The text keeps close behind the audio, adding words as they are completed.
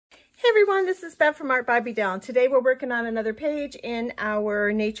everyone, this is Bev from Art by Bedell. Today we're working on another page in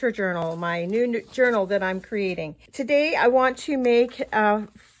our nature journal, my new journal that I'm creating. Today I want to make a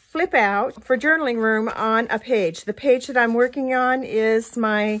flip out for journaling room on a page. The page that I'm working on is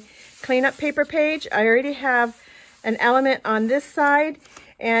my cleanup paper page. I already have an element on this side,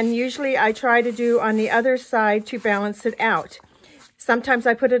 and usually I try to do on the other side to balance it out. Sometimes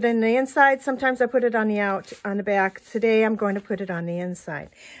I put it in the inside, sometimes I put it on the back. Today I'm going to put it on the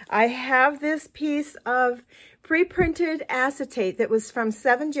inside. I have this piece of pre-printed acetate that was from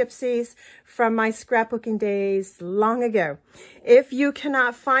 7 Gypsies from my scrapbooking days long ago. If you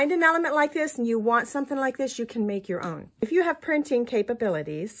cannot find an element like this and you want something like this, you can make your own. If you have printing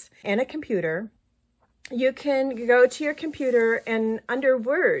capabilities and a computer, you can go to your computer and under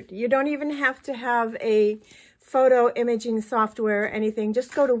Word, you don't even have to have a photo imaging software or anything.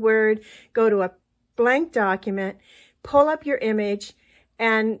 Just go to Word, go to a blank document, pull up your image,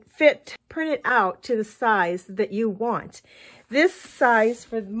 and print it out to the size that you want. This size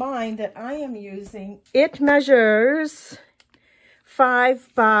for mine that I am using, it measures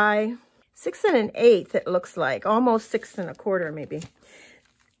 5 by 6 1/8, it looks like, almost 6 1/4 maybe.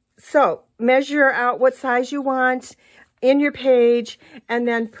 So measure out what size you want in your page and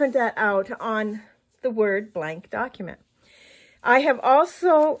then print that out on the Word blank document. I have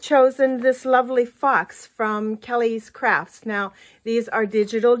also chosen this lovely fox from Kelly's Crafts. Now, these are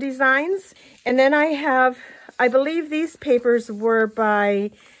digital designs. And then I believe these papers were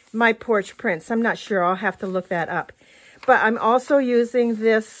by My Porch Prints. I'm not sure, I'll have to look that up. But I'm also using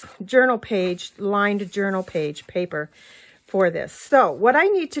this journal page, lined journal page paper for this. So what I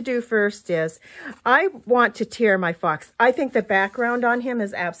need to do first is I want to tear my fox. I think the background on him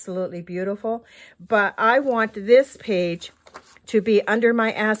is absolutely beautiful, but I want this page to be under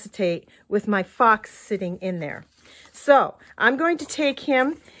my acetate with my fox sitting in there. So I'm going to take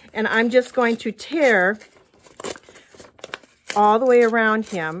him and I'm just going to tear all the way around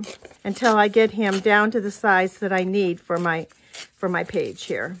him until I get him down to the size that I need for my page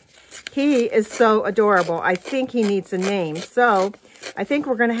here. He is so adorable. I think he needs a name. So I think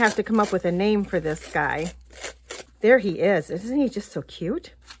we're going to have to come up with a name for this guy. There he is. Isn't he just so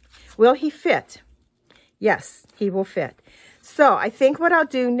cute? Will he fit? Yes, he will fit. So I think what I'll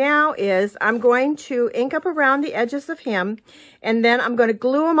do now is I'm going to ink up around the edges of him, and then I'm going to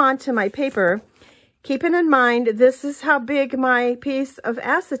glue him onto my paper. Keeping in mind, this is how big my piece of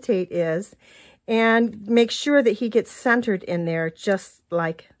acetate is. And make sure that he gets centered in there just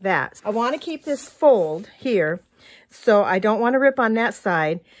like that. I want to keep this fold here, so I don't want to rip on that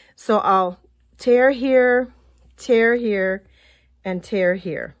side. So I'll tear here, and tear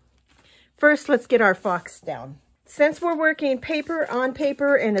here. First, let's get our fox down. Since we're working paper on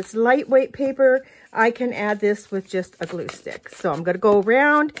paper and it's lightweight paper, I can add this with just a glue stick. So I'm going to go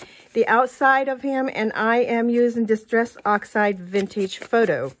around the outside of him, and I am using Distress Oxide Vintage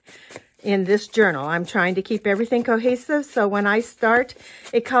Photo. In this journal, I'm trying to keep everything cohesive, so when I start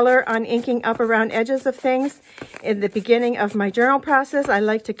a color on inking up around edges of things in the beginning of my journal process, I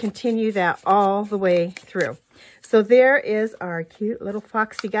like to continue that all the way through. So there is our cute little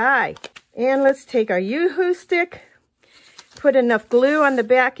foxy guy. And let's take our Yoo-hoo stick, put enough glue on the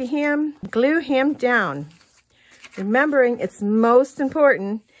back of him, glue him down. Remembering it's most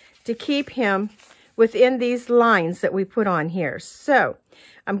important to keep him within these lines that we put on here. So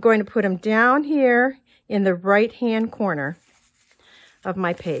I'm going to put him down here in the right-hand corner of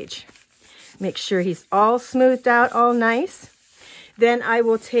my page. Make sure he's all smoothed out, all nice. Then I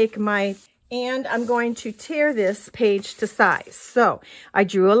will take and I'm going to tear this page to size. So I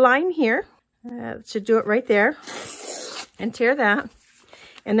drew a line here. Should do it right there. And tear that.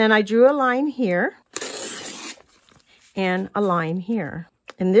 And then I drew a line here. And a line here.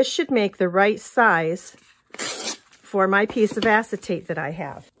 And this should make the right size for my piece of acetate that I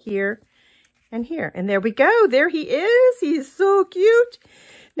have here and here. And there we go. There he is. He's so cute.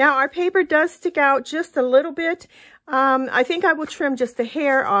 Now our paper does stick out just a little bit. I think I will trim just a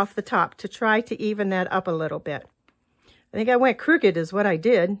hair off the top to try to even that up a little bit. I think I went crooked is what I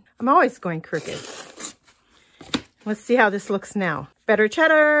did. I'm always going crooked. Let's see how this looks now. Better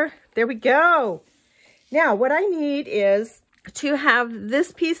cheddar. There we go. Now what I need is to have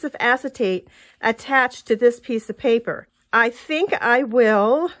this piece of acetate attached to this piece of paper. I think I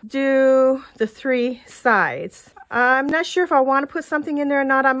will do the 3 sides. I'm not sure if I want to put something in there or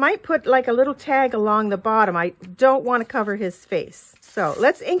not. I might put like a little tag along the bottom. I don't want to cover his face. So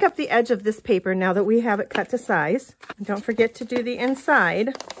let's ink up the edge of this paper now that we have it cut to size. Don't forget to do the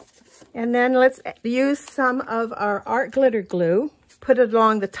inside. And then let's use some of our art glitter glue. Put it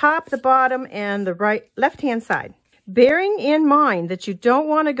along the top, the bottom, and the left-hand side. bearing in mind that you don't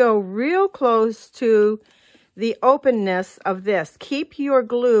want to go real close to the openness of this. Keep your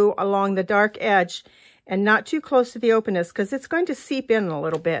glue along the dark edge and not too close to the openness, because it's going to seep in a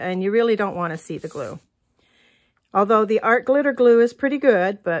little bit and you really don't want to see the glue. Although the art glitter glue is pretty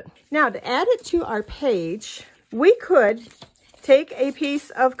good. But now to add it to our page, we could take a piece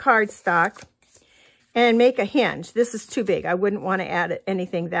of cardstock and make a hinge. This is too big. I wouldn't want to add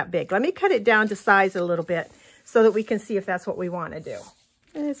anything that big. Let me cut it down to size a little bit so that we can see if that's what we want to do.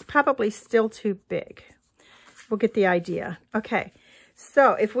 And it's probably still too big. We'll get the idea. Okay,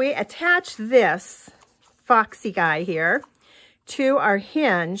 so if we attach this foxy guy here to our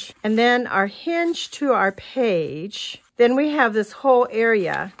hinge, and then our hinge to our page, then we have this whole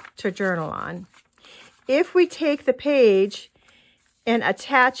area to journal on. If we take the page and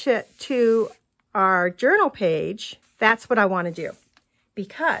attach it to our journal page, that's what I want to do.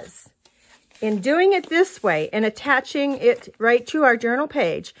 Because in doing it this way and attaching it right to our journal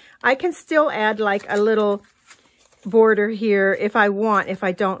page, I can still add like a little border here if I want, if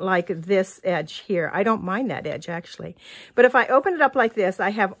I don't like this edge here. I don't mind that edge actually. But if I open it up like this, I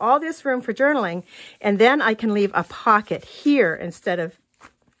have all this room for journaling, and then I can leave a pocket here instead of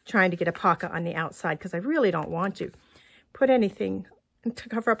trying to get a pocket on the outside, because I really don't want to put anything to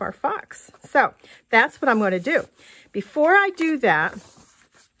cover up our fox. So that's what I'm going to do. Before I do that,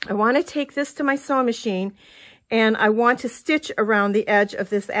 I want to take this to my sewing machine and I want to stitch around the edge of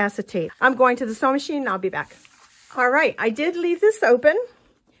this acetate. I'm going to the sewing machine and I'll be back. All right, I did leave this open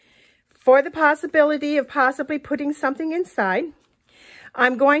for the possibility of possibly putting something inside.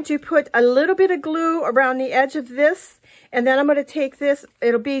 I'm going to put a little bit of glue around the edge of this, and then I'm going to take this,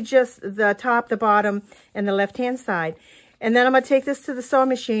 it'll be just the top, the bottom, and the left-hand side. And then I'm going to take this to the sewing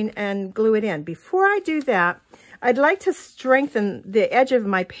machine and glue it in. Before I do that, I'd like to strengthen the edge of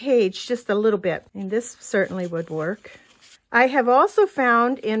my page just a little bit, and this certainly would work. I have also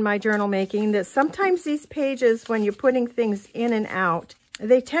found in my journal making that sometimes these pages, when you're putting things in and out,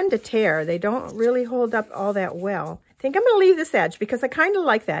 they tend to tear. They don't really hold up all that well. I think I'm going to leave this edge because I kind of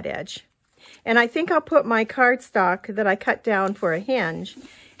like that edge. And I think I'll put my cardstock that I cut down for a hinge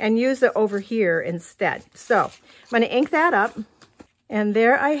and use it over here instead. So I'm going to ink that up. And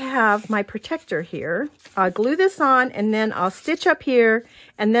there I have my protector here. I'll glue this on and then I'll stitch up here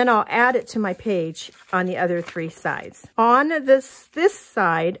and then I'll add it to my page on the other three sides. On this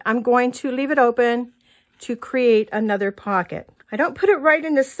side, I'm going to leave it open to create another pocket. I don't put it right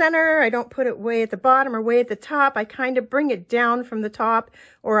in the center. I don't put it way at the bottom or way at the top. I kind of bring it down from the top,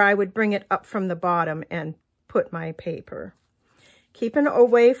 or I would bring it up from the bottom and put my paper. Keeping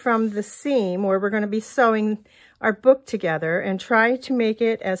away from the seam where we're going to be sewing our book together, and try to make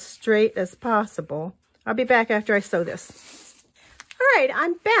it as straight as possible. I'll be back after I sew this. All right,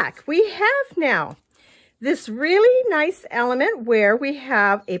 I'm back. We have now this really nice element where we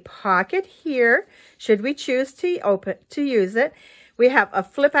have a pocket here, should we choose to use it. We have a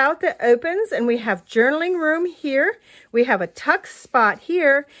flip out that opens, and we have journaling room here. We have a tuck spot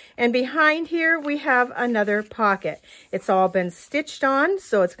here, and behind here we have another pocket. It's all been stitched on,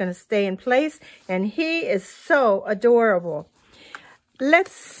 so it's going to stay in place, and he is so adorable.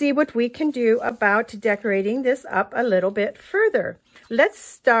 Let's see what we can do about decorating this up a little bit further. Let's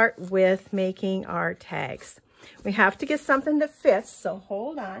start with making our tags. We have to get something that fits, so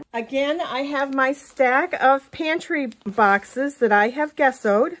hold on. Again, I have my stack of pantry boxes that I have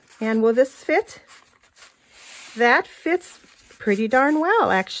gessoed. And will this fit? That fits pretty darn well,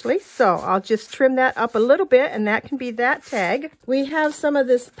 actually. So I'll just trim that up a little bit, and that can be that tag. We have some of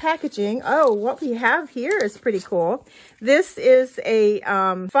this packaging. Oh, what we have here is pretty cool. This is a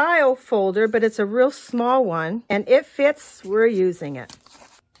file folder, but it's a real small one, and it fits. We're using it.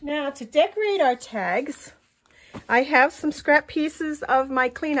 Now, to decorate our tags, I have some scrap pieces of my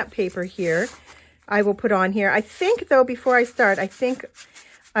cleanup paper here I will put on here. I think, though, before I start, I think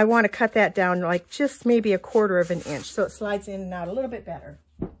I want to cut that down like just maybe 1/4 of an inch so it slides in and out a little bit better.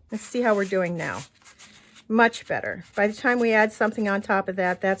 Let's see how we're doing now. Much better. By the time we add something on top of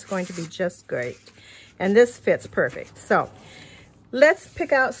that, that's going to be just great. And this fits perfect. So let's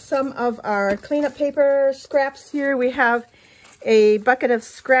pick out some of our cleanup paper scraps here. We have a bucket of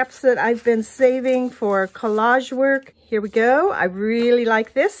scraps that I've been saving for collage work. Here we go. I really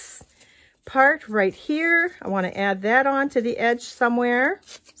like this part right here. I want to add that on to the edge somewhere.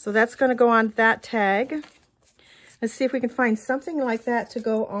 So that's going to go on that tag. Let's see if we can find something like that to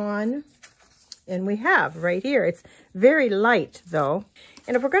go on. And we have right here. It's very light though.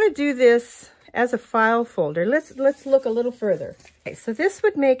 And if we're going to do this as a file folder, let's look a little further. Okay, so this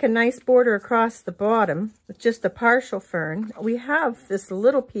would make a nice border across the bottom with just a partial fern. We have this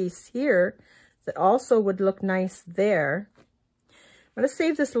little piece here that also would look nice there. I'm going to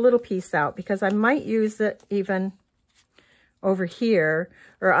save this little piece out because I might use it even over here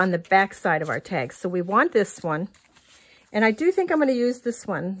or on the back side of our tag. So we want this one. And I do think I'm going to use this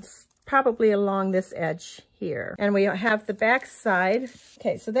one probably along this edge here. And we have the back side.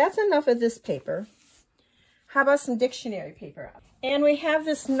 Okay, so that's enough of this paper. How about some dictionary paper? And we have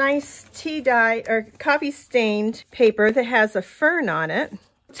this nice tea dye or coffee stained paper that has a fern on it.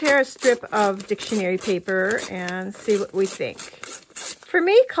 Tear a strip of dictionary paper and see what we think. For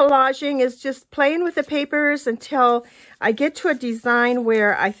me, collaging is just playing with the papers until I get to a design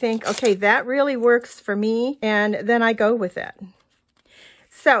where I think, okay, that really works for me, and then I go with it.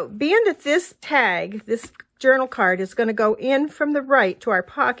 So, being that this tag, this journal card, is going to go in from the right to our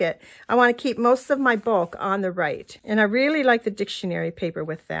pocket, I want to keep most of my bulk on the right. And I really like the dictionary paper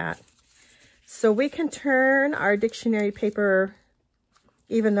with that. So we can turn our dictionary paper,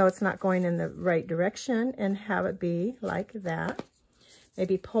 even though it's not going in the right direction, and have it be like that.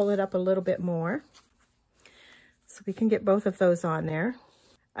 Maybe pull it up a little bit more. So we can get both of those on there.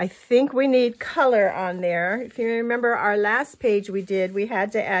 I think we need color on there. If you remember our last page we did, we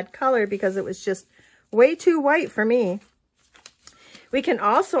had to add color because it was just way too white for me. We can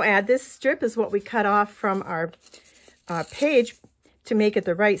also add, this strip is what we cut off from our page to make it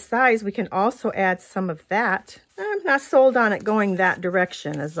the right size. We can also add some of that. I'm not sold on it going that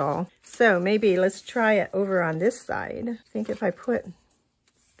direction is all. So maybe let's try it over on this side. I think if I put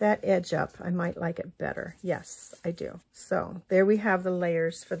that edge up, I might like it better. Yes, I do. So there we have the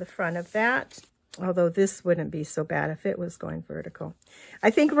layers for the front of that. Although this wouldn't be so bad if it was going vertical. I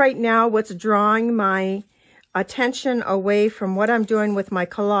think right now what's drawing my attention away from what I'm doing with my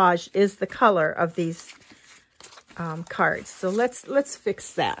collage is the color of these cards. So let's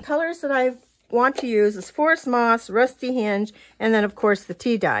fix that. Colors that I want to use is Forest Moss, Rusty Hinge, and then of course the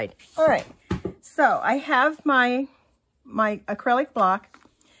tea dyed. All right, so I have my acrylic block,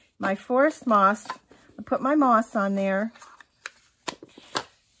 my Forest Moss. I put my moss on there.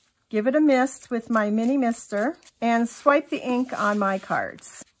 Give it a mist with my mini mister and swipe the ink on my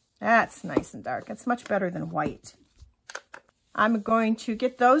cards. That's nice and dark. It's much better than white. I'm going to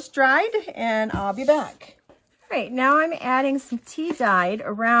get those dried and I'll be back. All right, now I'm adding some tea dyed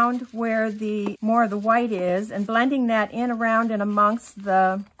around where the more of the white is and blending that in around and amongst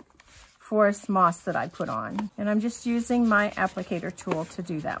the Forest Moss that I put on. And I'm just using my applicator tool to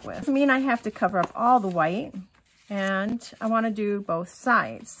do that with. I mean, I have to cover up all the white and I want to do both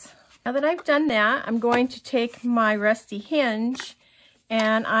sides. Now that I've done that, I'm going to take my Rusty Hinge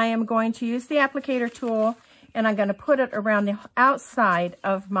and I am going to use the applicator tool and I'm going to put it around the outside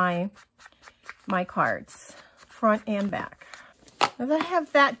of my cards, front and back. Now that I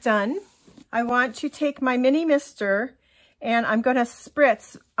have that done, I want to take my mini mister and I'm going to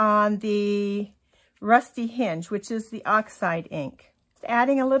spritz on the Rusty Hinge, which is the oxide ink.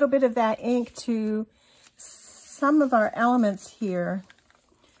 Adding a little bit of that ink to some of our elements here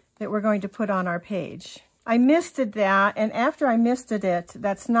that we're going to put on our page. I misted that, and after I misted it,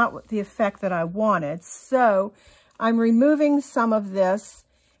 that's not the effect that I wanted. So I'm removing some of this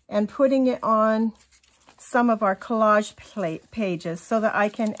and putting it on some of our collage pages so that I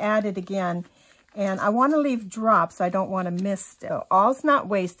can add it again. And I want to leave drops. I don't want to mist it. So all's not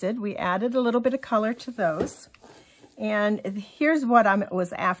wasted. We added a little bit of color to those. And here's what I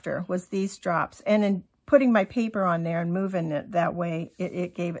was after, was these drops. And in putting my paper on there and moving it that way,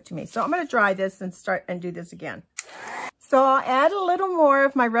 it gave it to me. So I'm going to dry this and start and do this again. So I'll add a little more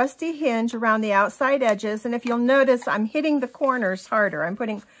of my Rusty Hinge around the outside edges. And if you'll notice, I'm hitting the corners harder. I'm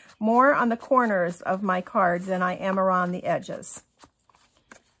putting more on the corners of my cards than I am around the edges.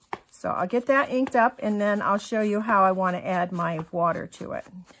 So I'll get that inked up and then I'll show you how I want to add my water to it.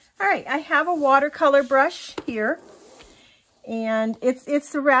 All right, I have a watercolor brush here. And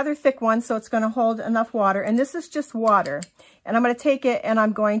it's a rather thick one, so it's going to hold enough water. And this is just water. And I'm going to take it and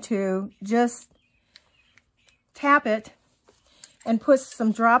I'm going to just tap it and put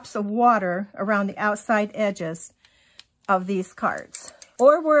some drops of water around the outside edges of these cards,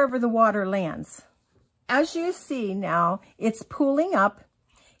 or wherever the water lands. As you see now, it's pooling up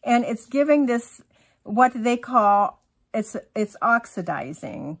and it's giving this what they call, it's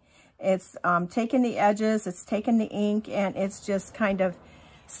oxidizing. It's taking the edges, it's taking the ink, and it's just kind of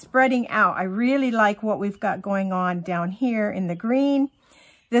spreading out. I really like what we've got going on down here in the green.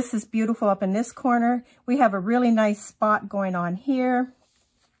 This is beautiful up in this corner. We have a really nice spot going on here.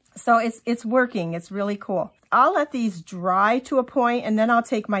 So it's working. It's really cool. I'll let these dry to a point, and then I'll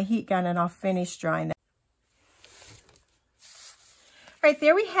take my heat gun and I'll finish drying them. All right,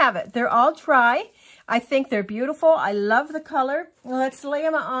 there we have it. They're all dry. I think they're beautiful. I love the color. Let's lay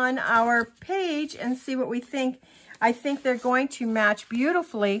them on our page and see what we think. I think they're going to match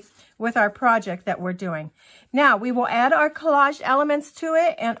beautifully with our project that we're doing. Now, we will add our collage elements to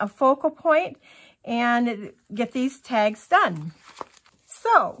it and a focal point and get these tags done.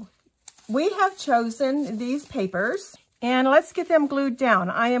 So, we have chosen these papers and let's get them glued down.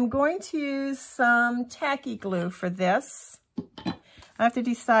 I am going to use some tacky glue for this. I have to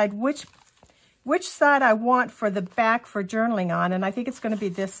decide which side I want for the back for journaling on, and I think it's going to be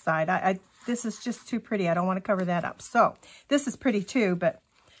this side. This is just too pretty. I don't want to cover that up. So this is pretty too, but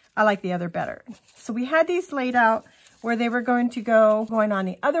I like the other better. So we had these laid out where they were going to going on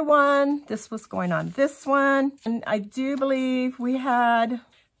the other one. This was going on this one. And I do believe I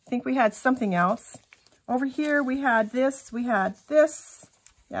think we had something else. Over here we had this. Yes,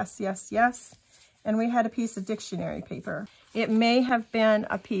 yes, yes. And we had a piece of dictionary paper. It may have been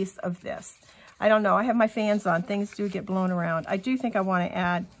a piece of this. I don't know. I have my fans on. Things do get blown around. I do think I want to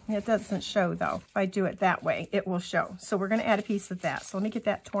add, it doesn't show though. If I do it that way, it will show. So we're going to add a piece of that. So let me get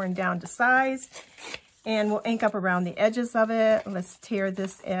that torn down to size and we'll ink up around the edges of it. Let's tear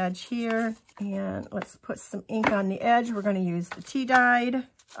this edge here and let's put some ink on the edge. We're going to use the tea dyed.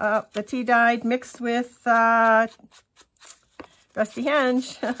 The tea dyed mixed with Rusty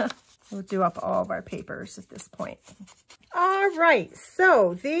Henge. We'll do up all of our papers at this point. All right,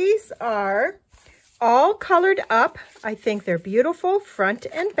 so these are all colored up. I think they're beautiful, front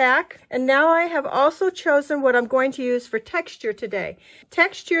and back. And now I have also chosen what I'm going to use for texture today.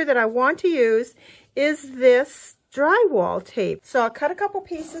 Texture that I want to use is this drywall tape. So I'll cut a couple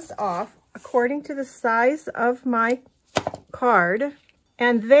pieces off according to the size of my card.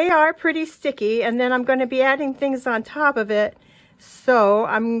 And they are pretty sticky, and then I'm going to be adding things on top of it. So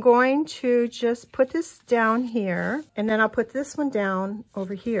I'm going to just put this down here, and then I'll put this one down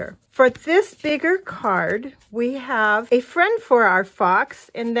over here. For this bigger card, we have a friend for our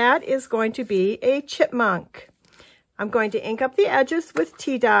fox, and that is going to be a chipmunk. I'm going to ink up the edges with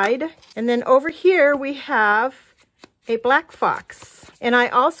tea dyed, and then over here we have a black fox. And I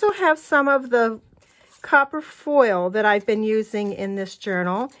also have some of the copper foil that I've been using in this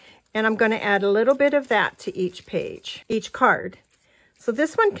journal, and I'm going to add a little bit of that to each page, each card. So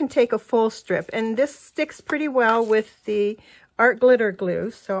this one can take a full strip, and this sticks pretty well with the art glitter glue,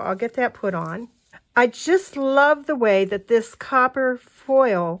 so I'll get that put on. I just love the way that this copper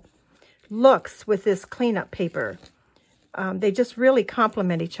foil looks with this cleanup paper. They just really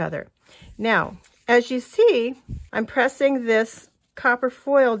complement each other. Now, as you see, I'm pressing this copper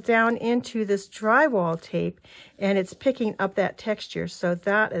foil down into this drywall tape, and it's picking up that texture, so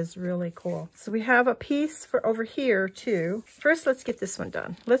that is really cool. So we have a piece for over here too. First, let's get this one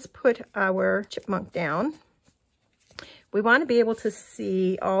done. Let's put our chipmunk down. We want to be able to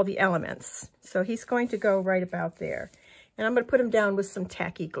see all the elements, so he's going to go right about there, and I'm going to put him down with some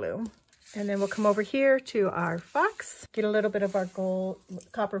tacky glue. And then we'll come over here to our fox, get a little bit of our gold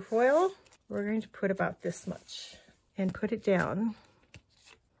copper foil. We're going to put about this much and put it down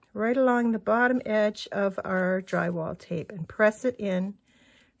right along the bottom edge of our drywall tape and press it in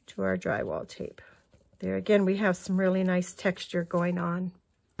to our drywall tape. There again, we have some really nice texture going on.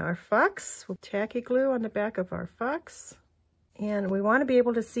 Our fox, we'll tacky glue on the back of our fox. And we want to be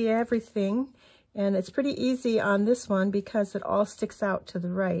able to see everything. And it's pretty easy on this one because it all sticks out to the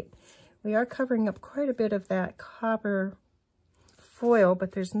right. We are covering up quite a bit of that copper foil,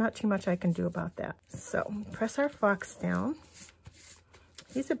 but there's not too much I can do about that. So press our fox down.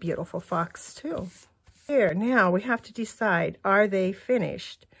 He's a beautiful fox too. Here, now we have to decide, are they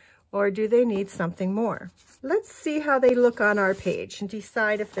finished or do they need something more? Let's see how they look on our page and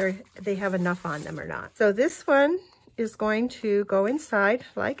decide if they have enough on them or not. So this one is going to go inside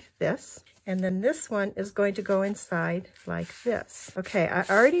like this. And then this one is going to go inside like this. Okay, I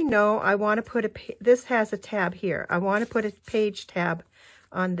already know I want to put this has a tab here. I want to put a page tab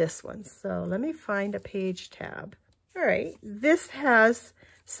on this one. So let me find a page tab. All right, this has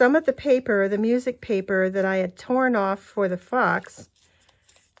some of the paper, the music paper that I had torn off for the fox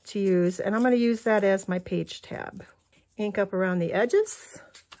to use, and I'm going to use that as my page tab. Ink up around the edges,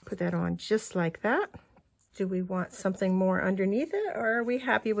 put that on just like that. Do we want something more underneath it, or are we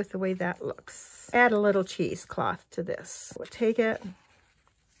happy with the way that looks? Add a little cheesecloth to this. We'll take it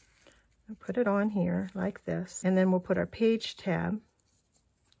and put it on here like this, and then we'll put our page tab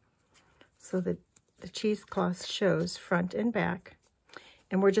so that the cheesecloth shows front and back,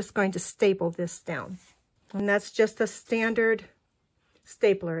 and we're just going to staple this down. And that's just a standard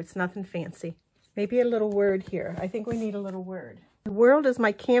stapler. It's nothing fancy. Maybe a little word here. I think we need a little word. The world is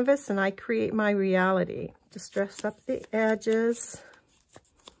my canvas and I create my reality. Just dress up the edges.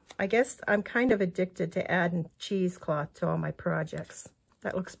 I guess I'm kind of addicted to adding cheesecloth to all my projects.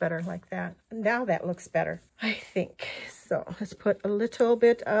 That looks better like that. Now that looks better, I think. So let's put a little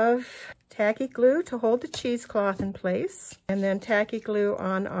bit of tacky glue to hold the cheesecloth in place, and then tacky glue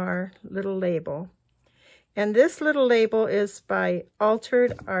on our little label. And this little label is by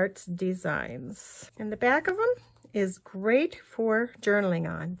Altered Arts Designs. And the back of them is great for journaling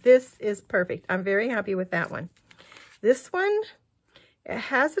on. This is perfect. I'm very happy with that one. This one, it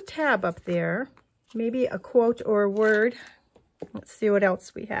has a tab up there, maybe a quote or a word. Let's see what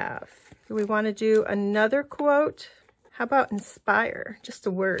else we have. Do we want to do another quote? How about inspire? Just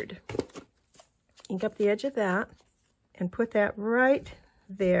a word. Ink up the edge of that and put that right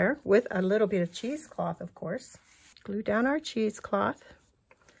there with a little bit of cheesecloth, of course. Glue down our cheesecloth.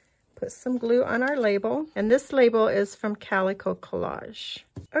 Put some glue on our label. And this label is from Calico Collage.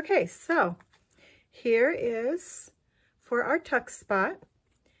 Okay, so here is for our tuck spot,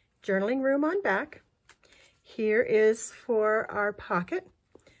 journaling room on back. Here is for our pocket,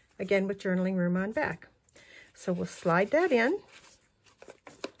 again with journaling room on back. So we'll slide that in,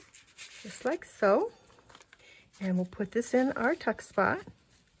 just like so. And we'll put this in our tuck spot.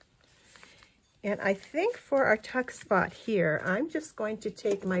 And I think for our tuck spot here, I'm just going to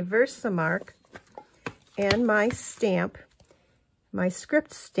take my Versamark and my stamp, my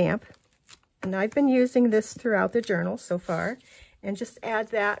script stamp, and I've been using this throughout the journal so far, and just add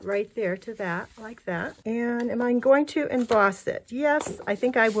that right there to that, like that. And am I going to emboss it? Yes, I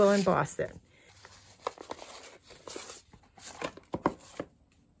think I will emboss it.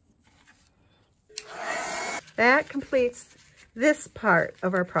 That completes this part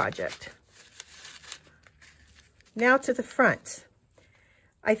of our project. Now to the front.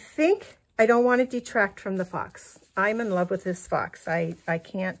 I think I don't want to detract from the fox. I'm in love with this fox. I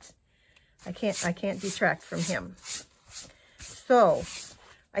can't detract from him. So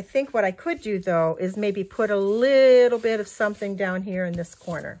I think what I could do though is maybe put a little bit of something down here in this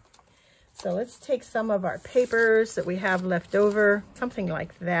corner. So let's take some of our papers that we have left over, something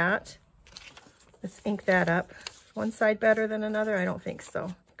like that. Let's ink that up. Is one side better than another? I don't think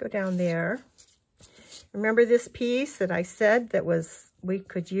so. Go down there. Remember this piece that I said that we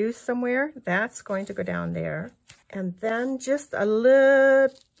could use somewhere? That's going to go down there. And then just a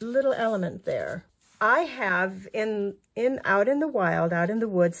little element there. I have out in the wild, out in the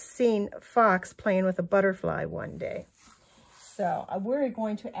woods, seen a fox playing with a butterfly one day. So we're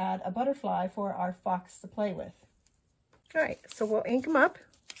going to add a butterfly for our fox to play with. All right, so we'll ink them up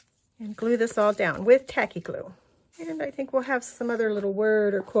and glue this all down with tacky glue. And I think we'll have some other little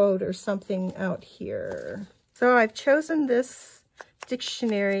word or quote or something out here. So I've chosen this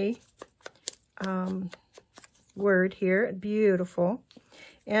dictionary word here, beautiful.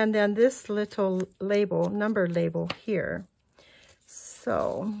 And then this little label, number label here.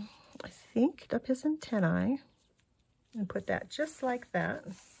 So I think up his antennae and put that just like that.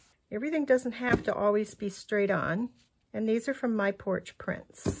 Everything doesn't have to always be straight on. And these are from My Porch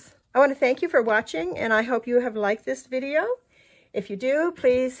Prints. I want to thank you for watching, and I hope you have liked this video. If you do,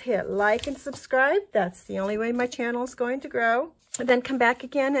 please hit like and subscribe. That's the only way my channel is going to grow. And then come back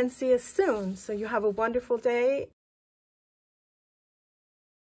again and see us soon. So you have a wonderful day.